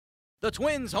The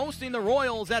Twins hosting the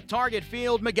Royals at Target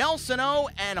Field. Miguel Sano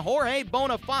and Jorge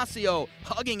Bonifacio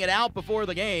hugging it out before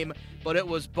the game, but it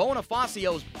was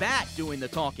Bonifacio's bat doing the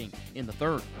talking in the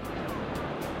third.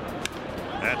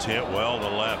 That's hit well to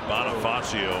left.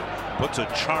 Bonifacio puts a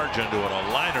charge into it,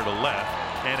 a liner to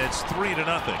left, and it's 3-0.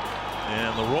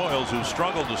 And the Royals, who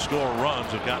struggled to score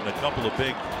runs, have gotten a couple of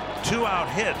big two-out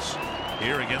hits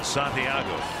here against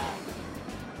Santiago.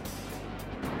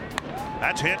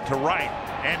 That's hit to right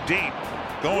and deep.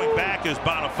 Going back is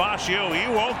Bonifacio.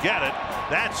 He won't get it.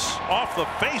 That's off the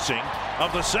facing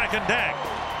of the second deck.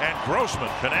 And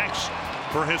Grossman connects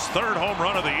for his third home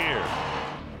run of the year.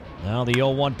 Now the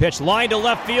 0-1 pitch, line to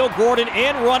left field. Gordon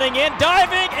in, running in,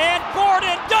 diving, and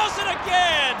Gordon does it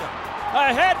again!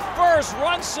 A head-first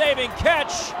run-saving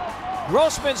catch.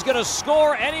 Grossman's going to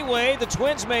score anyway. The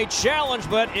Twins may challenge,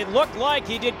 but it looked like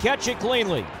he did catch it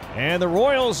cleanly. And the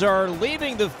Royals are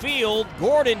leaving the field.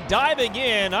 Gordon diving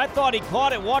in. I thought he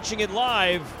caught it watching it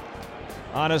live.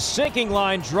 On a sinking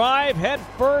line drive, head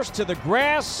first to the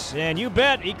grass, and you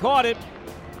bet he caught it.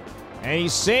 And he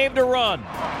saved a run.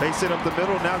 They sit up the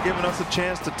middle, now giving us a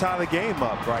chance to tie the game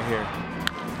up right here.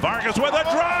 Vargas with a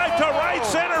drive to right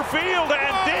center field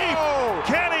and deep.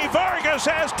 Kenny Vargas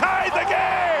has tied the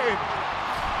game.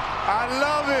 I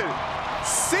love it.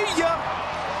 See ya.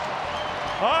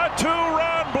 A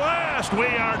two-run blast. We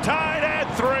are tied at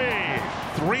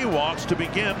 3. 3 walks to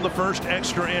begin the first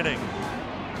extra inning.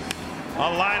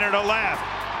 A liner to left.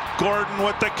 Gordon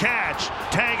with the catch.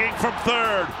 Tagging from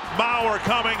third. Mauer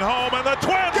coming home, and the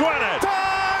Twins win it.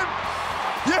 Time!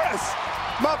 Yes!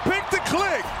 My pick to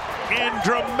click. In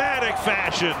dramatic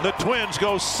fashion, the Twins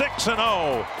go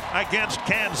 6-0 against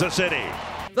Kansas City.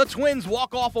 The Twins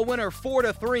walk off a winner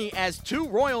 4-3 as 2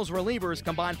 Royals relievers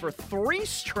combined for 3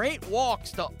 straight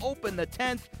walks to open the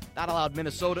 10th. That allowed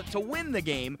Minnesota to win the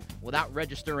game without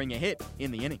registering a hit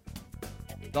in the inning.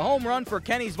 The home run for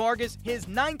Kenny Vargas, his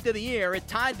 9th of the year, it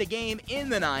tied the game in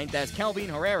the 9th as Kelvin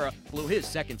Herrera blew his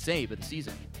second save of the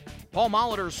season. Paul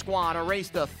Molitor's squad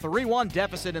erased a 3-1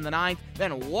 deficit in the 9th,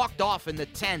 then walked off in the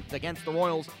 10th against the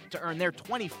Royals to earn their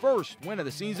 21st win of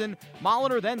the season.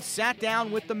 Molitor then sat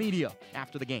down with the media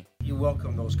after the game. You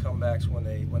welcome those comebacks when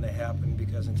they happen,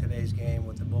 because in today's game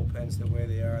with the bullpens the way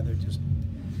they are, they're just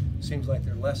seems like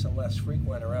they're less and less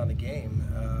frequent around the game.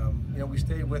 We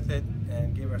stayed with it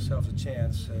and gave ourselves a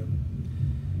chance.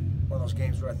 One of those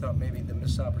games where I thought maybe the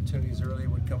missed opportunities early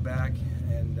would come back,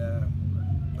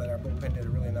 but our bullpen did a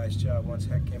really nice job once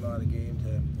Heck came out of the game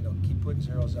to keep putting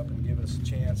zeros up and giving us a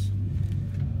chance.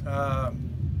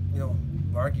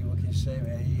 Markey, what can you say,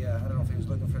 man? I don't know if he was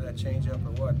looking for that changeup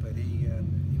or what, but he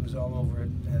was all over it,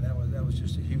 and that was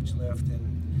just a huge lift,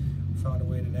 and found a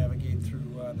way to navigate through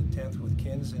the 10th with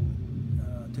Kins and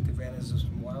took advantage of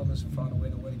some wildness and found a way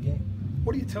to win a game.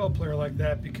 What do you tell a player like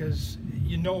that? Because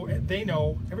they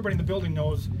know, everybody in the building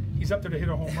knows he's up there to hit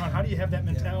a home run. How do you have that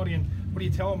mentality, and what do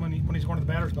you tell him when he's going to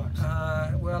the batter's box?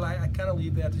 Well, I kind of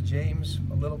leave that to James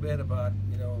a little bit about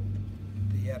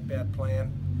the at-bat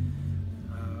plan.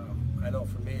 I know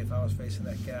for me, if I was facing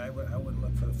that guy, I wouldn't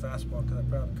look for the fastball because I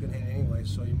probably couldn't hit it anyway,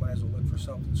 so you might as well look for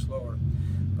something slower.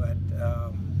 But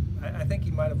I think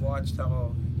he might have watched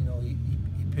how he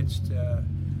pitched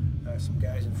some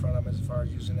guys in front of him as far as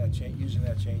using that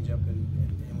changeup,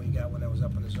 and when he got one that was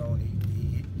up in the zone,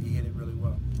 he hit it really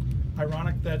well.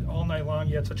 Ironic that all night long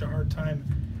you had such a hard time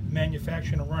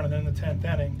manufacturing a run, and then in the 10th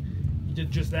inning you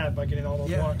did just that by getting all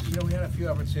those walks. We had a few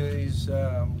opportunities.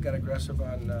 Got aggressive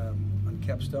on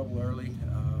Kep's double early.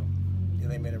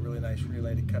 They made a really nice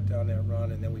relay to cut down that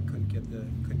run, and then we couldn't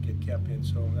get Kep in,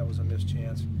 so that was a missed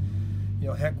chance.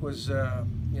 Heck was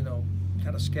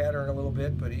kind of scattering a little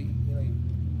bit, but he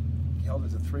held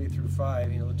it to 3 through 5.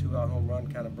 The 2-out home run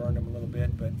kind of burned him a little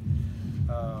bit, but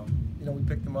we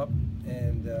picked him up,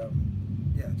 and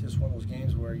just one of those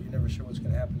games where you're never sure what's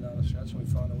going to happen down the stretch, and we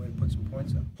found a way to put some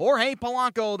points up. Jorge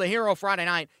Polanco, the hero Friday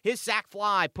night, his sac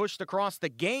fly pushed across the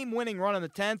game-winning run in the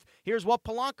 10th. Here's what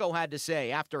Polanco had to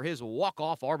say after his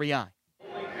walk-off RBI.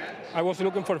 I was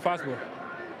looking for the fastball.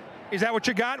 Is that what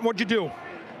you got? What'd you do?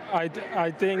 I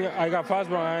think I got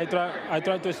fastball, and I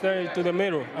tried to stay to the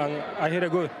middle, and I hit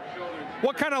it good.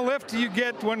 What kind of lift do you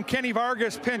get when Kenny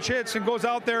Vargas pinch hits and goes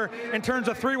out there and turns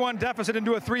a 3-1 deficit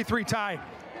into a 3-3 tie?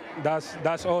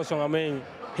 That's awesome. I mean,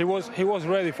 he was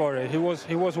ready for it. He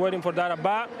was waiting for that at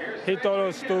bat. He told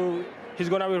us he's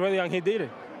gonna be ready, and he did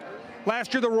it.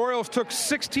 Last year, the Royals took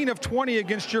 16 of 20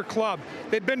 against your club.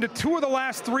 They've been to 2 of the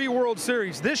last 3 World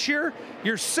Series. This year,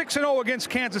 you're 6-0 against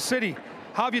Kansas City.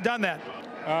 How have you done that?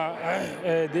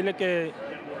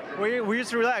 We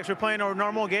just relax. We're playing our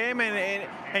normal game, and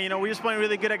we're just playing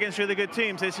really good against really good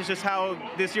teams. This is just how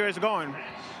this year is going.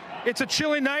 It's a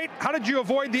chilly night. How did you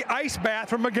avoid the ice bath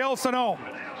from Miguel Sano?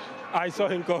 I saw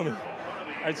him coming.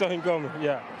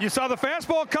 Yeah. You saw the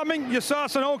fastball coming. You saw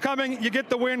Sano coming. You get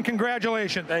the win.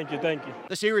 Congratulations. Thank you.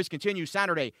 The series continues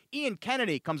Saturday. Ian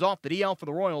Kennedy comes off the DL for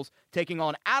the Royals, taking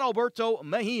on Adalberto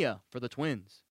Mejia for the Twins.